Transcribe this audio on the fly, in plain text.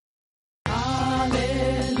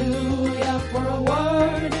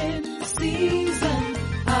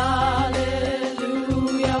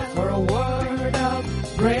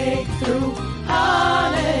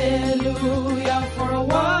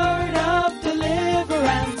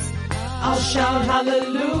shout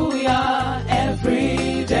hallelujah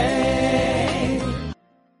every day.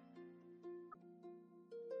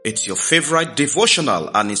 It's your favorite devotional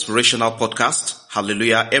and inspirational podcast,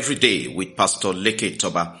 Hallelujah Every Day with Pastor Leke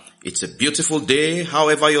Toba. It's a beautiful day,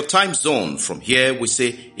 however your time zone. From here we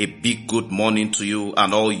say a big good morning to you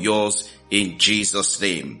and all yours in Jesus'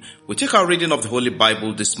 name. We take our reading of the Holy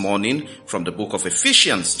Bible this morning from the book of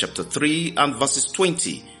Ephesians chapter 3 and verses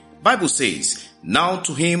 20. Bible says, "Now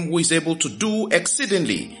to him who is able to do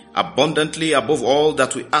exceedingly abundantly above all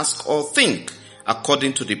that we ask or think,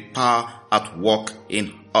 according to the power at work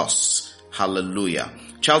in us." Hallelujah.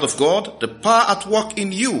 Child of God, the power at work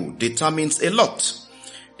in you determines a lot.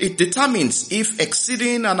 It determines if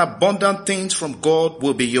exceeding and abundant things from God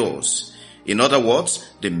will be yours. In other words,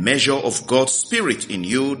 the measure of God's Spirit in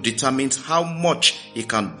you determines how much He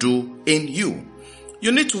can do in you.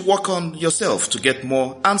 You need to work on yourself to get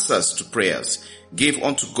more answers to prayers. Give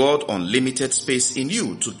unto God unlimited space in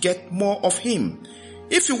you to get more of Him.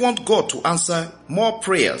 If you want God to answer more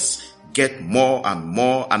prayers, get more,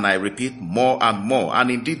 and I repeat, more, and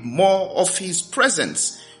indeed more of His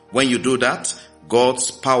presence. When you do that, God's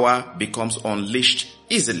power becomes unleashed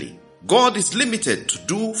easily. God is limited to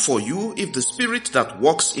do for you if the Spirit that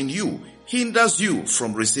works in you hinders you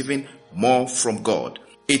from receiving more from God.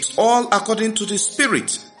 It's all according to the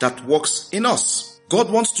Spirit that works in us. God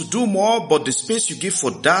wants to do more, but the space you give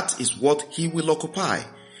for that is what He will occupy.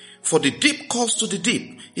 For the deep calls to the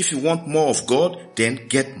deep. If you want more of God, then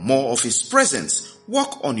get more of His presence.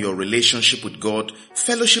 Work on your relationship with God.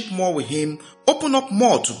 Fellowship more with Him. Open up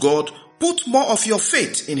more to God. Put more of your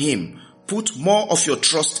faith in Him. Put more of your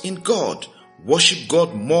trust in God. Worship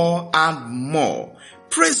God more and more.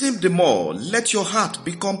 Praise Him the more. Let your heart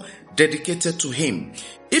become dedicated to Him.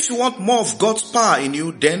 If you want more of God's power in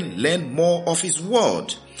you, then learn more of His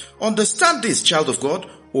word. Understand this, child of God.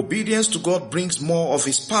 Obedience to God brings more of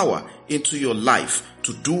His power into your life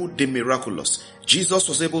to do the miraculous. Jesus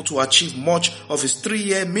was able to achieve much of His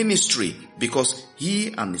 3-year ministry because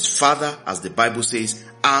He and His Father, as the Bible says,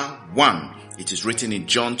 are one. It is written in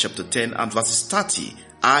John chapter 10 and verses 30,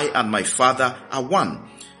 "I and my Father are one."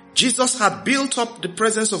 Jesus had built up the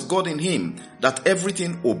presence of God in Him, that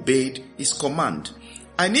everything obeyed His command.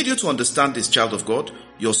 I need you to understand this, child of God.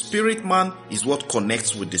 Your spirit man is what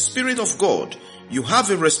connects with the Spirit of God. You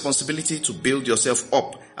have a responsibility to build yourself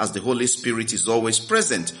up as the Holy Spirit is always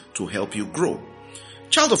present to help you grow.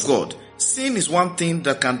 Child of God, sin is one thing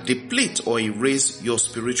that can deplete or erase your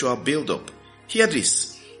spiritual build-up. Hear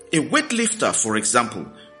this. A weightlifter, for example,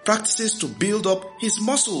 practices to build up his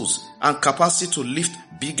muscles and capacity to lift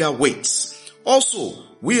bigger weights. Also,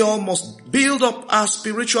 we all must build up our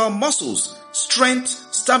spiritual muscles, strength,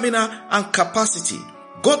 stamina, and capacity.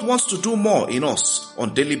 God wants to do more in us on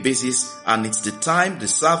a daily basis, and it's the time, the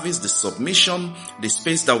service, the submission, the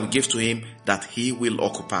space that we give to Him that He will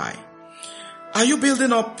occupy. Are you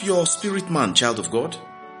building up your spirit man, child of God?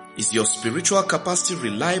 Is your spiritual capacity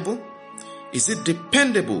reliable? Is it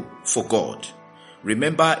dependable for God?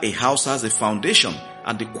 Remember, a house has a foundation,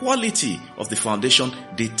 and the quality of the foundation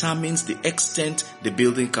determines the extent the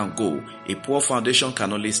building can go. A poor foundation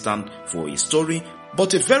can only stand for a story,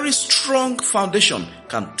 but a very strong foundation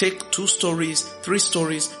can take 2 stories, 3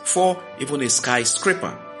 stories, 4, even a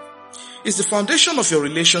skyscraper. Is the foundation of your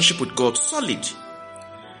relationship with God solid?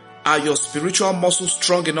 Are your spiritual muscles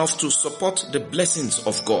strong enough to support the blessings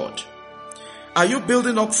of God? Are you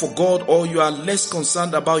building up for God, or you are less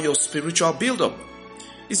concerned about your spiritual build-up?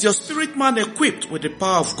 Is your spirit man equipped with the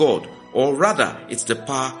power of God, or rather it's the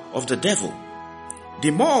power of the devil?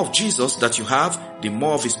 The more of Jesus that you have, the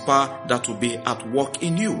more of His power that will be at work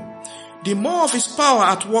in you. The more of His power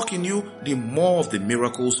at work in you, the more of the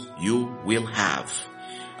miracles you will have.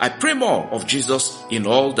 I pray more of Jesus in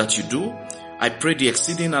all that you do. I pray the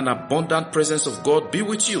exceeding and abundant presence of God be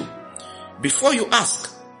with you. Before you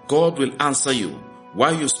ask, God will answer you.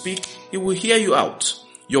 While you speak, He will hear you out.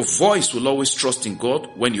 Your voice will always trust in God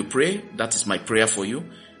when you pray. That is my prayer for you.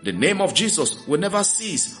 The name of Jesus will never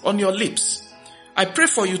cease on your lips. I pray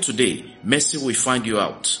for you today. Mercy will find you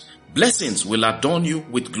out. Blessings will adorn you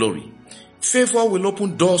with glory. Favor will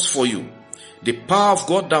open doors for you. The power of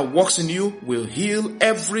God that works in you will heal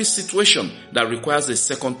every situation that requires a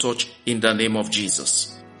second touch in the name of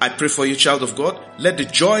Jesus. I pray for you, child of God. Let the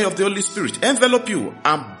joy of the Holy Spirit envelop you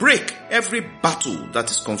and break every battle that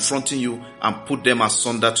is confronting you and put them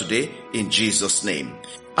asunder today in Jesus' name.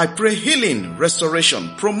 I pray healing,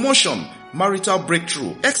 restoration, promotion, marital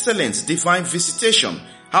breakthrough, excellence, divine visitation,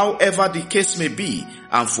 however the case may be.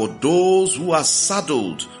 And for those who are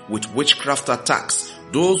saddled with witchcraft attacks,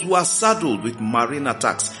 Those who are saddled with marine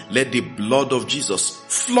attacks, let the blood of Jesus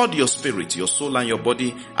flood your spirit, your soul and your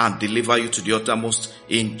body and deliver you to the uttermost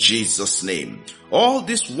in Jesus' name. All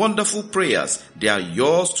these wonderful prayers, they are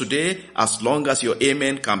yours today as long as your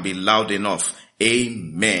amen can be loud enough.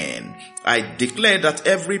 Amen. I declare that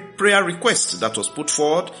every prayer request that was put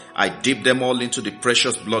forward, I dip them all into the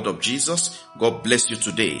precious blood of Jesus. God bless you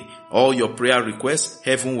today. All your prayer requests,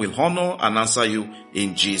 heaven will honor and answer you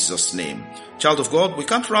in Jesus' name. Child of God, we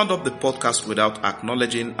can't round up the podcast without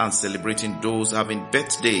acknowledging and celebrating those having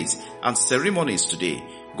birthdays and ceremonies today.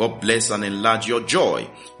 God bless and enlarge your joy.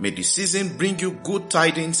 May the season bring you good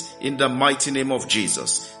tidings in the mighty name of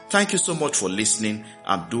Jesus. Thank you so much for listening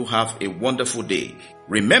and do have a wonderful day.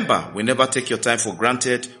 Remember, we never take your time for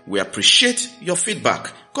granted. We appreciate your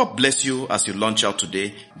feedback. God bless you as you launch out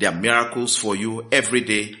today. There are miracles for you every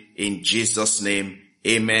day in Jesus' name.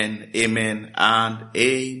 Amen, amen, and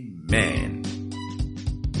amen.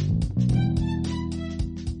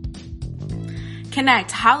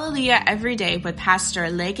 Connect Hallelujah every day with Pastor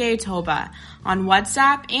Leke Toba on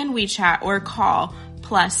WhatsApp and WeChat or call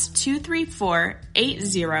 +234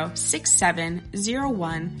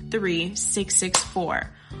 8067013664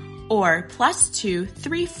 or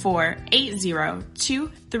 +234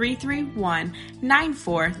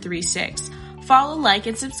 8023319436. Follow, like,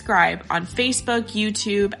 and subscribe on Facebook,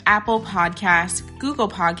 YouTube, Apple Podcasts, Google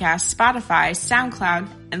Podcasts, Spotify, SoundCloud,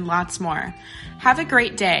 and lots more. Have a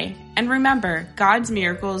great day, and remember, God's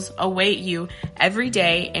miracles await you every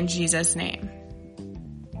day in Jesus' name.